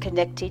is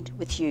connected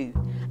with you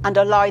and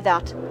allow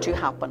that to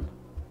happen.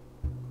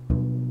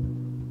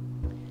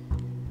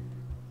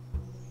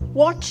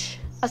 Watch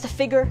as a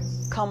figure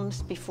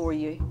comes before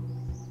you.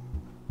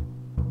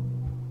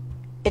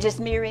 It is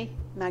Mary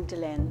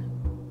Magdalene.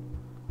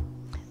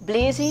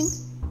 Blazing,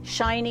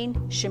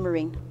 shining,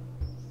 shimmering.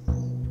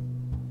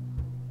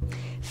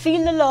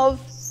 Feel the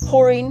love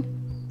pouring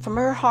from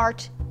her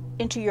heart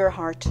into your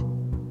heart.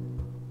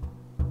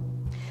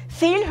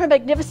 Feel her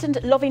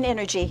magnificent loving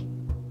energy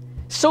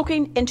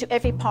soaking into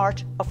every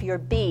part of your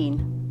being.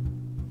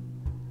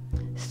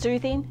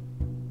 Soothing,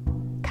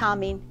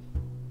 calming,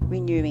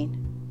 renewing.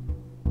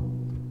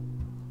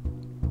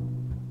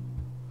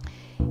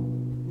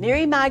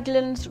 Mary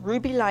Magdalene's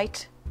ruby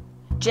light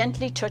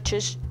gently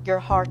touches your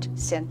heart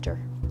center.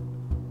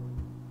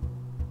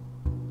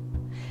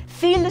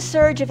 Feel the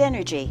surge of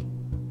energy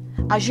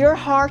as your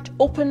heart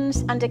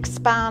opens and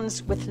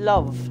expands with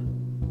love.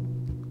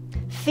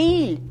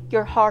 Feel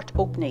your heart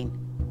opening.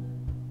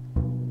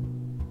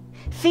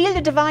 Feel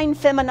the divine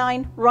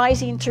feminine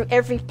rising through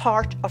every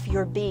part of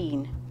your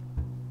being.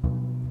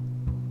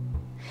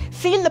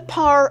 Feel the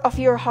power of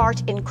your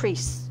heart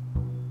increase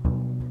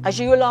as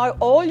you allow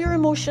all your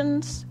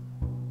emotions,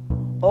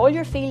 all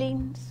your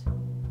feelings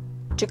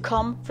to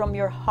come from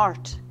your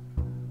heart.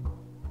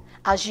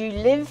 As you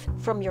live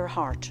from your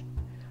heart,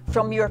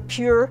 from your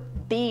pure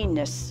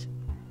beingness.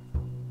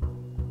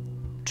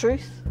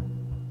 Truth,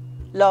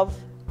 love,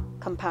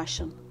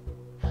 compassion.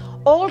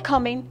 All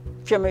coming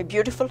from a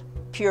beautiful,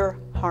 pure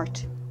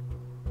heart.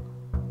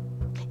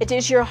 It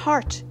is your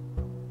heart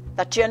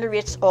that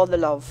generates all the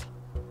love.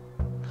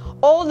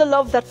 All the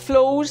love that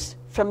flows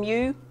from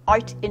you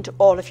out into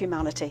all of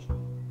humanity.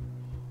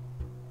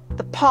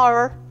 The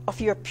power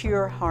of your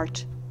pure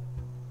heart.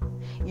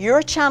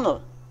 Your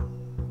channel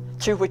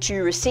through which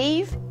you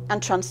receive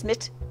and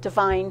transmit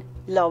divine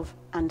love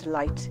and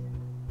light.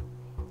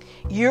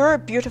 Your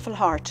beautiful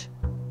heart.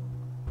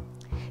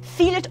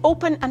 Feel it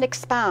open and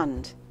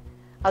expand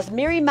as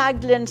Mary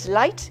Magdalene's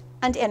light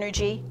and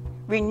energy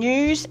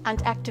renews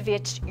and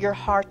activates your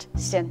heart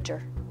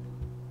center.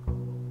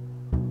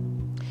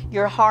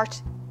 Your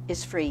heart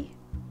is free.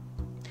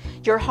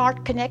 Your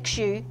heart connects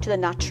you to the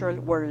natural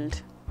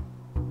world.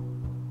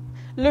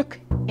 Look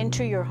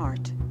into your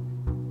heart.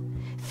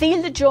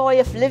 Feel the joy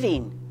of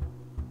living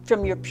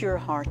from your pure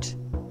heart.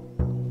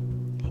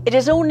 It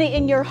is only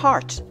in your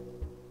heart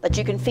that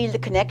you can feel the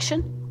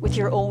connection with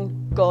your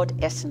own God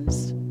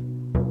essence.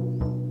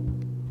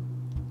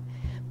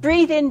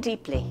 Breathe in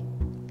deeply.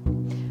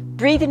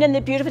 Breathing in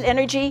the beautiful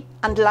energy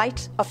and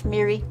light of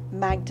Mary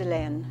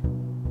Magdalene.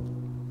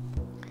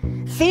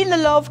 Feel the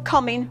love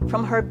coming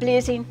from her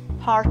blazing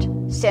heart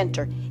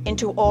center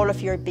into all of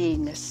your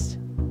beingness.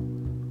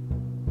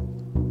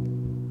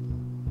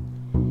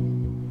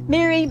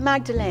 Mary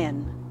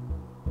Magdalene,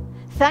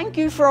 thank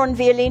you for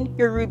unveiling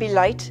your ruby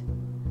light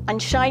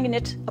and shining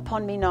it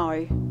upon me now.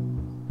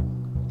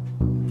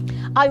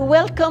 I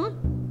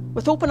welcome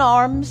with open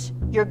arms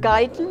your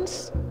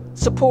guidance,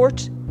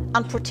 support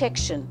and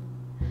protection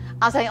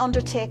as I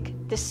undertake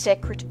this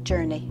sacred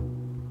journey.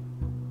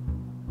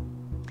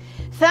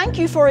 Thank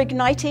you for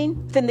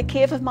igniting within the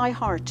cave of my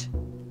heart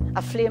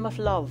a flame of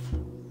love,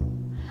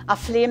 a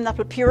flame that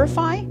will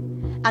purify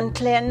and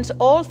cleanse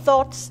all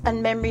thoughts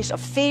and memories of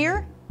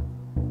fear,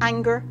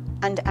 anger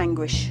and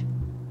anguish.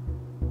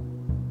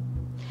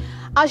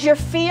 As your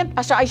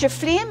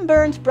flame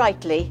burns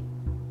brightly,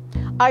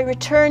 I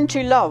return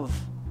to love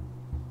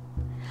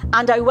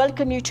and I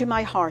welcome you to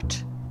my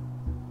heart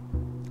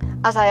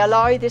as I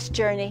allow this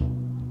journey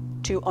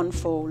to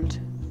unfold.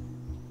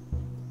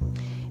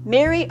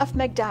 Mary of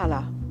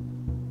Magdala,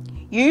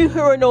 you who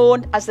are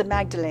known as the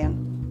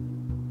Magdalene,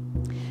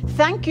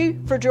 thank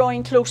you for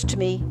drawing close to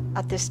me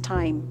at this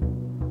time.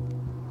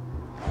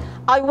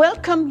 I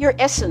welcome your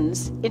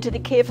essence into the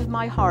cave of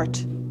my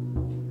heart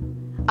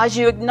as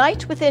you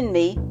ignite within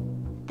me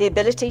the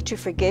ability to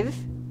forgive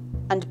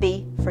and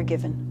be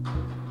forgiven.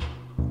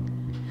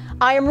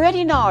 I am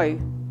ready now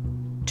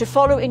to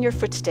follow in your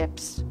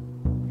footsteps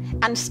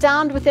and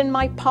stand within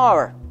my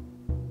power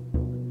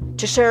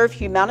to serve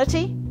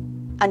humanity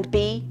and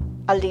be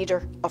a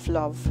leader of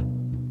love.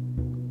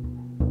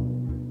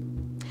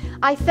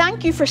 I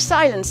thank you for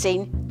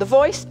silencing the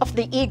voice of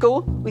the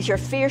ego with your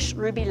fierce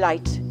ruby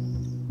light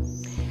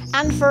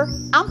and for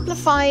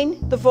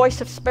amplifying the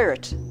voice of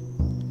spirit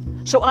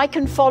so I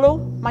can follow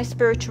my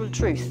spiritual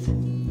truth,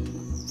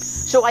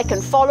 so I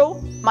can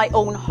follow my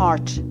own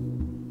heart.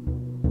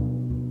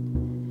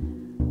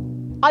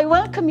 I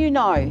welcome you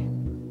now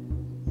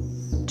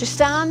to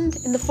stand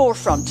in the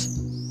forefront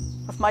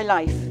of my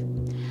life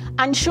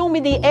and show me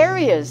the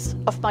areas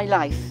of my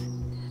life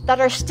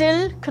that are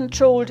still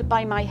controlled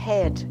by my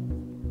head.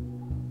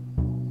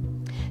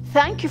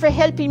 Thank you for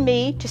helping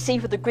me to see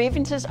where the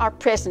grievances are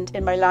present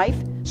in my life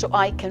so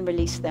I can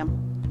release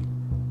them.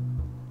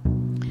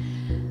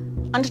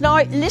 And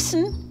now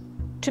listen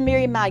to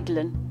Mary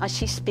Magdalene as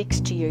she speaks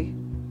to you,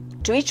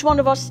 to each one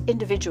of us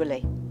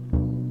individually,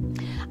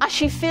 as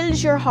she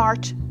fills your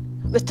heart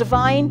with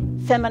divine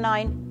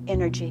feminine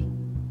energy.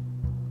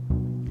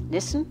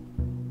 Listen,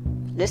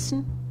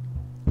 listen,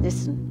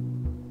 listen.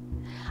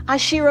 As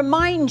she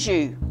reminds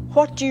you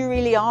what you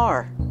really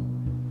are,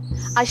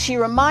 as she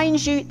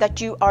reminds you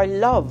that you are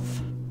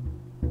love.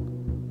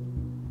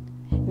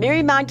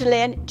 Mary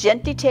Magdalene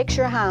gently takes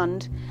your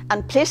hand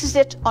and places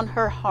it on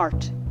her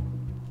heart.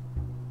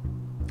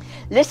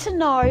 Listen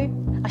now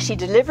as she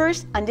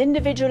delivers an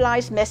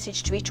individualized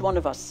message to each one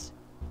of us,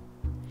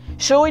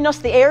 showing us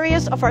the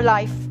areas of our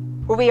life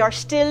where we are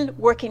still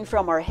working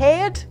from our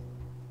head,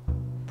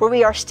 where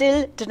we are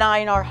still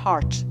denying our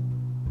heart.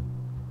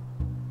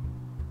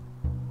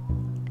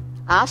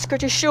 Ask her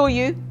to show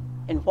you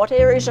in what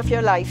areas of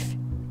your life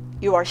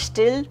you are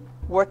still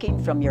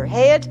working from your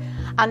head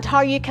and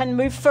how you can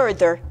move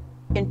further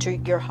into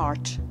your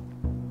heart.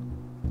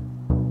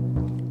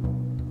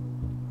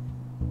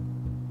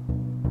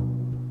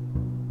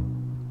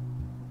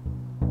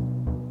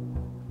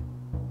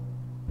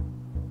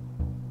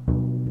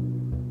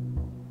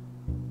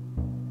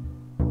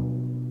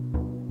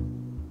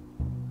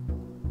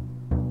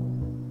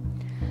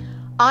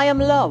 I am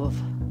love.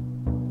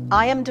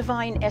 I am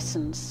divine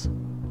essence.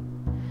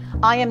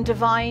 I am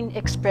divine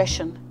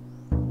expression.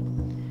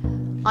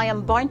 I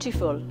am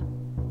bountiful.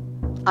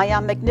 I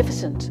am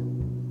magnificent.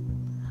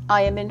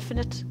 I am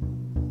infinite.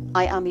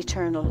 I am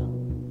eternal.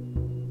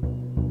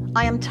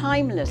 I am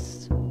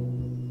timeless.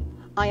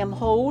 I am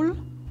whole.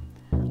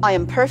 I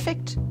am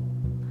perfect.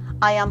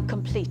 I am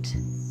complete.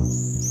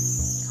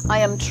 I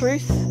am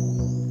truth.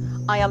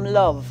 I am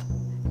love.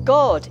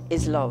 God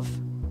is love.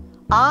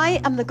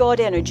 I am the God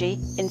energy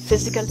in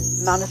physical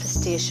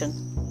manifestation.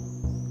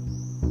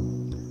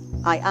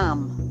 I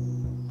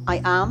am.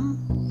 I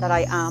am that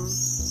I am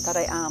that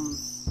I am.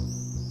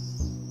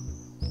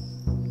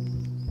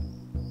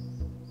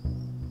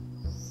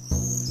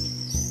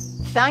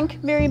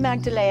 Thank Mary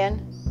Magdalene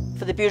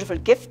for the beautiful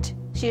gift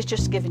she has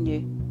just given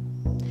you.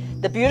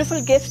 The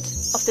beautiful gift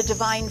of the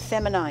divine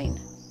feminine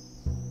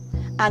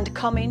and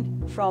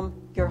coming from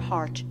your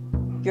heart,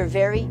 your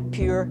very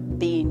pure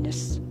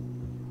beingness.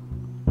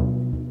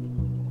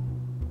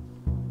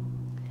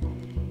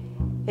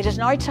 It is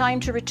now time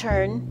to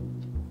return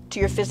to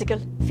your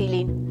physical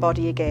feeling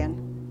body again.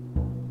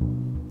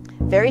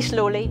 Very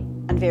slowly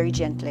and very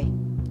gently.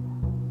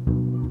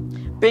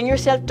 Bring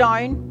yourself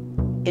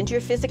down into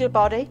your physical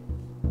body.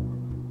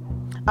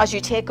 As you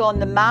take on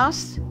the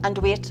mass and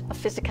weight of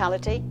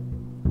physicality,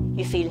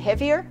 you feel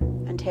heavier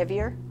and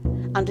heavier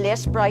and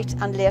less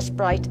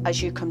bright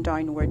as you come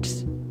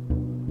downwards.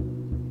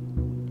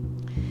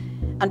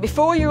 And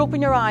before you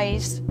open your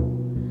eyes,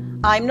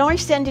 I'm now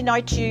sending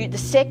out to you the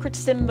sacred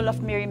symbol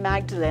of Mary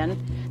Magdalene,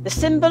 the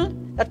symbol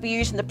that we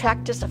use in the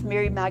practice of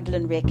Mary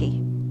Magdalene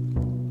Reiki.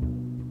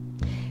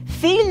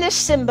 Feel this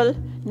symbol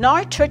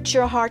now touch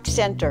your heart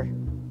center.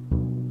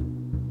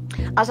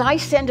 As I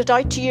send it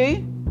out to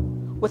you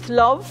with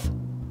love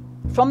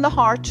from the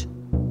heart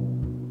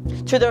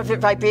through the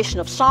vibration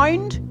of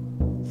sound,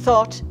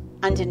 thought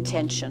and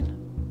intention.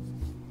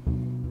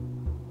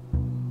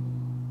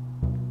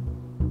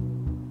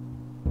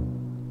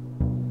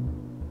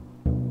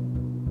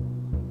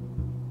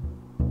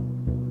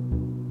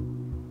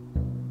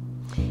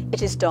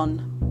 It is done.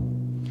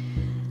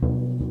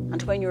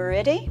 And when you're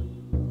ready,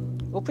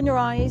 open your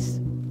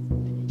eyes,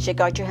 shake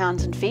out your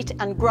hands and feet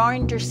and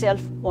ground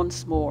yourself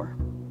once more.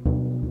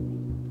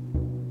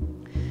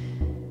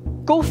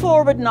 Go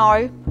forward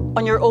now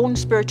on your own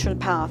spiritual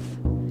path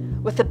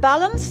with the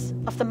balance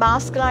of the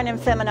masculine and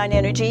feminine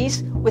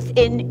energies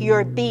within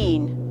your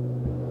being.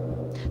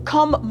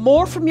 Come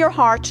more from your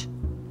heart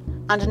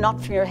and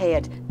not from your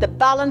head. The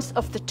balance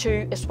of the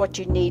two is what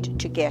you need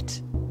to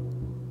get.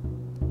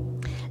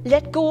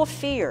 Let go of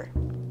fear,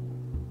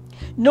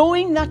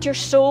 knowing that your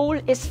soul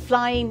is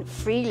flying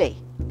freely.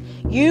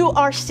 You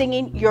are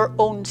singing your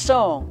own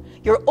song,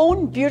 your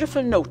own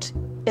beautiful note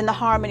in the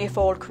harmony of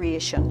all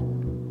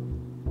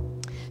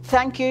creation.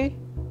 Thank you,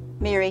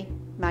 Mary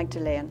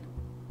Magdalene.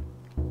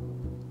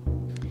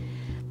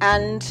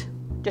 And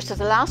just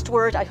as a last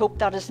word, I hope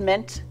that has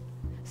meant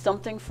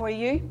something for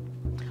you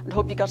and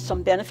hope you got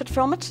some benefit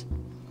from it.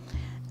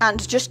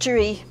 And just to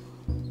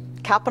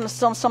recap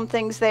on some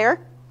things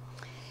there,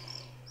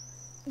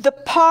 the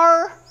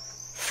power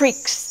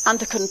freaks and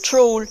the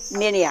control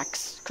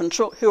maniacs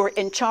who are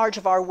in charge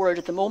of our world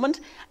at the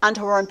moment and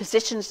who are in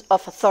positions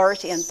of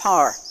authority and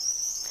power,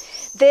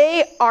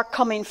 they are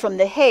coming from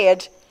the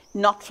head,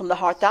 not from the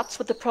heart. That's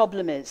what the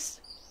problem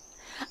is.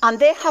 And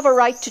they have a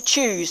right to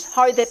choose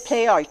how they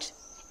play out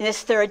in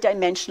this third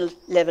dimensional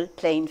level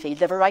playing field.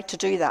 They have a right to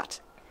do that.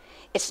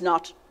 It's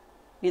not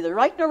neither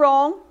right nor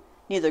wrong,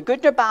 neither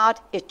good nor bad,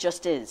 it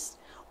just is.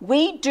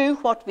 We do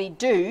what we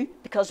do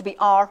because we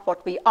are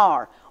what we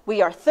are.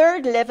 We are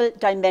third level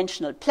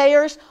dimensional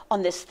players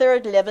on this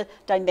third level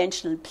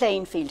dimensional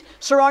playing field,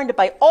 surrounded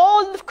by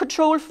all the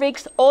control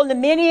freaks, all the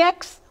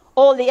maniacs,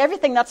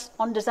 everything that's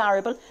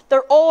undesirable.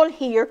 They're all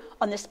here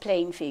on this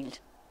playing field.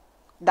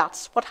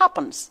 That's what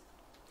happens.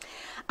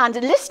 And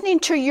listening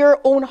to your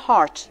own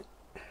heart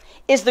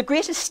is the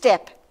greatest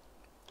step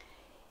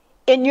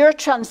in your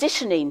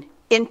transitioning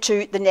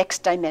into the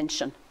next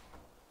dimension.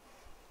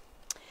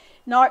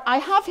 Now, I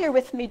have here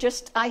with me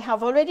I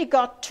have already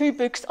got 2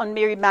 books on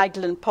Mary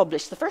Magdalene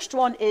published. The first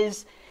one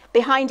is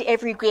Behind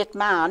Every Great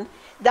Man.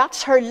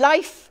 That's her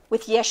life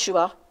with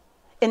Yeshua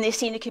in the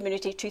Essene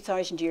community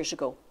 2,000 years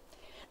ago.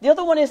 The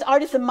other one is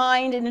Out of the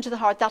Mind and Into the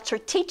Heart. That's her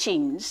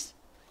teachings,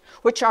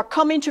 which are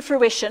coming to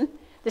fruition.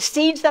 The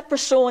seeds that were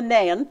sown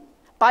then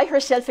by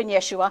herself in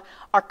Yeshua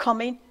are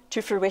coming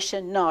to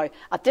fruition now,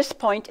 at this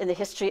point in the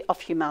history of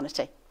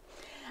humanity.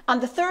 And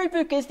the third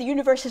book is The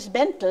Universe is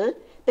Mental,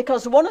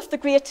 because one of the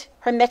great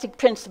Hermetic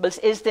principles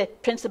is the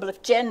principle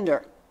of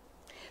gender,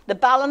 the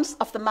balance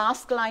of the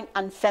masculine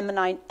and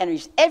feminine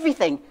energies.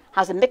 Everything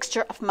has a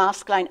mixture of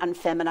masculine and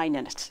feminine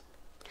in it.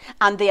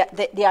 And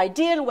the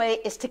ideal way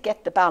is to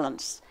get the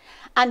balance.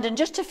 And in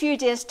just a few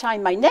days'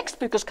 time, my next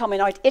book is coming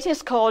out. It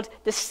is called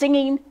The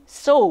Singing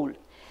Soul.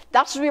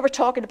 That's what we were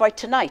talking about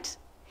tonight.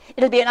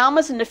 It'll be on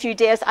Amazon in a few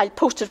days. I'll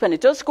post it when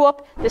it does go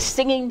up. The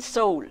Singing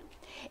Soul.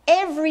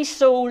 Every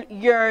soul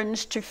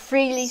yearns to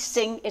freely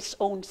sing its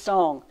own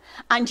song.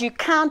 And you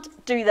can't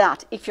do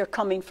that if you're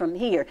coming from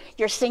here.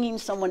 You're singing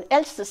someone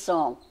else's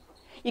song.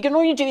 You can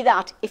only do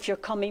that if you're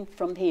coming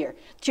from here,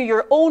 to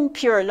your own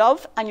pure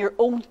love and your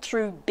own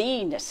true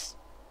beingness.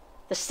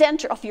 The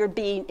center of your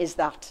being is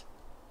that.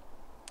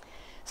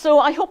 So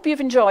I hope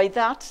you've enjoyed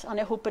that, and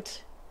I hope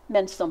it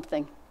meant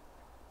something.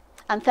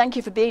 And thank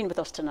you for being with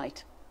us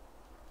tonight.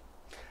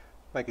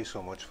 Thank you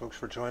so much, folks,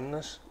 for joining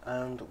us.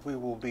 And we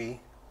will be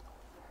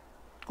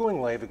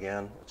going live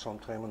again at some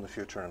time in the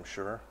future, I'm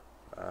sure,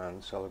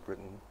 and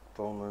celebrating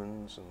full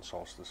moons and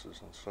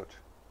solstices and such.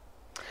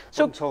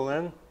 So until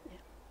then,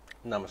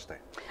 namaste.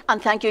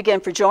 And thank you again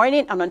for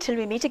joining. And until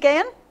we meet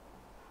again,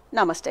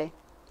 namaste.